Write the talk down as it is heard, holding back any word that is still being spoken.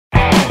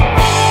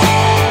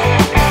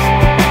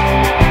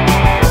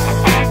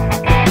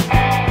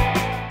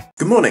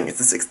Good morning, it's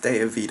the 6th day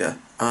of VEDA.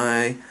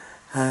 I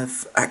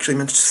have actually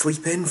managed to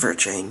sleep in for a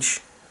change.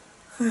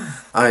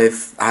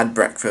 I've had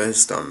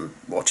breakfast, I'm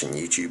watching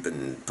YouTube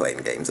and playing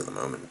games at the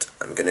moment.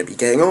 I'm going to be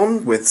getting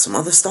on with some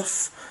other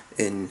stuff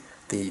in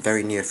the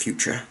very near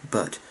future,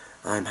 but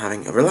I'm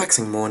having a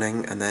relaxing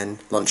morning and then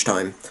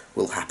lunchtime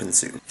will happen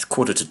soon. It's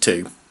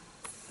 1:45.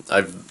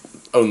 I've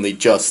only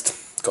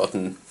just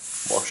gotten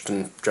washed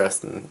and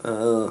dressed and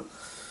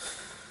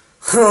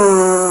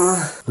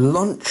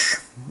lunch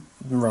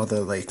rather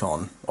late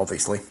on,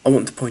 obviously. I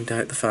want to point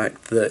out the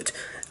fact that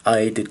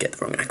I did get the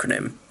wrong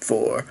acronym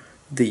for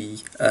the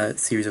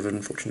series of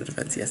unfortunate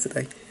events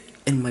yesterday.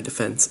 In my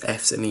defence,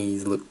 F's and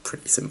E's look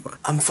pretty similar.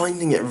 I'm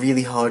finding it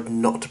really hard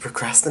not to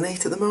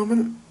procrastinate at the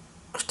moment.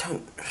 I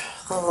don't...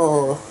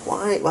 Oh,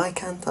 why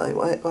can't I?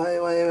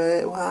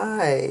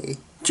 Why?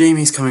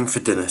 Jamie's coming for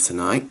dinner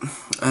tonight,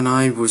 and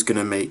I was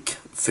gonna make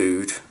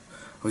food.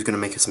 I was gonna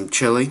make her some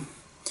chilli,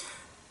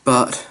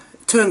 but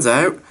it turns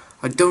out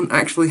I don't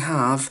actually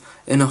have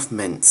enough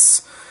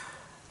mince.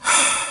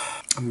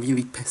 I'm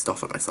really pissed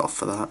off at myself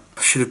for that.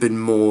 I should have been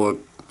more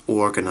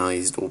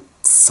organised or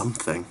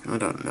something. I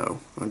don't know.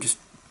 I'm just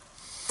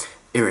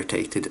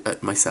irritated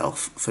at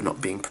myself for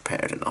not being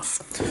prepared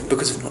enough.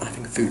 Because of not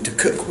having food to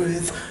cook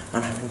with,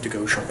 I'm having to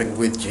go shopping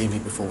with Jamie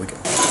before we go.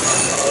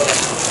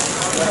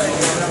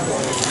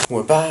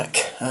 We're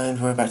back,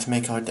 and we're about to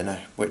make our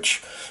dinner,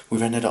 which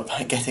we've ended up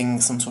getting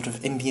some sort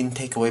of Indian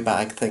takeaway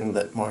bag thing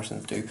that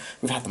Morrisons do.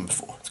 We've had them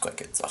before, it's quite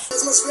good stuff.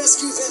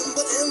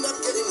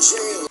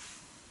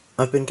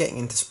 I've been getting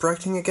into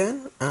sprouting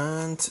again,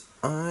 and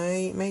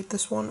I made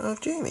this one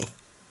of Jamie.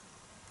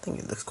 I think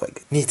it looks quite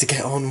good. Need to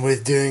get on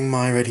with doing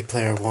my Ready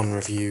Player One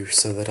review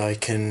so that I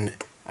can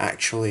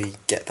actually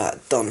get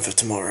that done for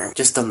tomorrow.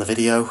 Just done the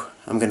video,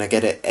 I'm gonna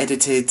get it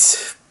edited,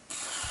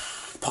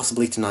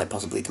 possibly tonight,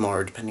 possibly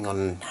tomorrow, depending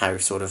on how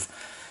sort of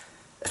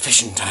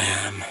efficient I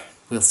am.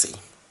 We'll see.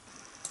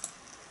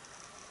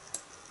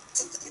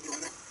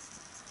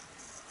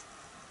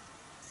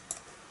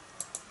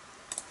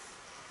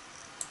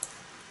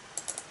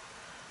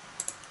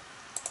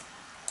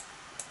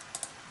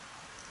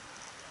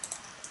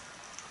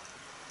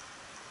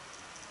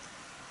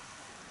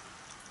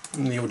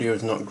 The audio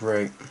is not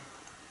great.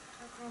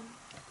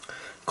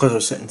 Because I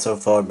was sitting so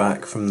far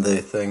back from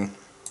the thing.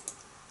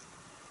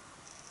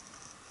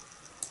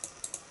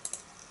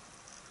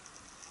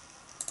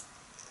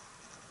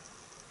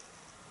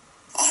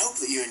 I hope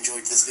that you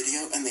enjoyed this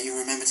video and that you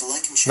remember to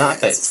like and share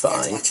that bit's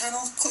fine. to my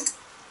channel. Click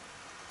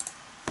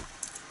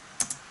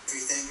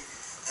everything,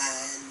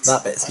 and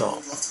that bit's not.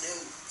 Would love to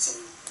know, so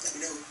let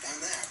me know down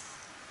there.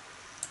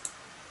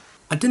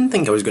 I didn't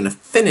think I was going to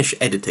finish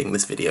editing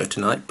this video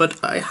tonight, but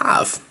I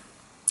have.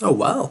 Oh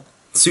well.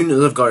 As soon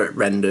as I've got it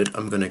rendered,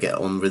 I'm going to get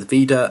on with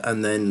VEDA,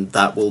 and then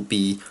that will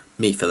be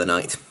me for the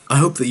night. I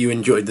hope that you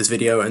enjoyed this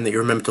video and that you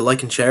remember to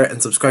like and share it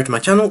and subscribe to my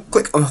channel.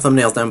 Click on the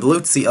thumbnails down below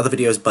to see other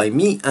videos by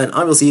me, and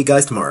I will see you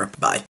guys tomorrow. Bye.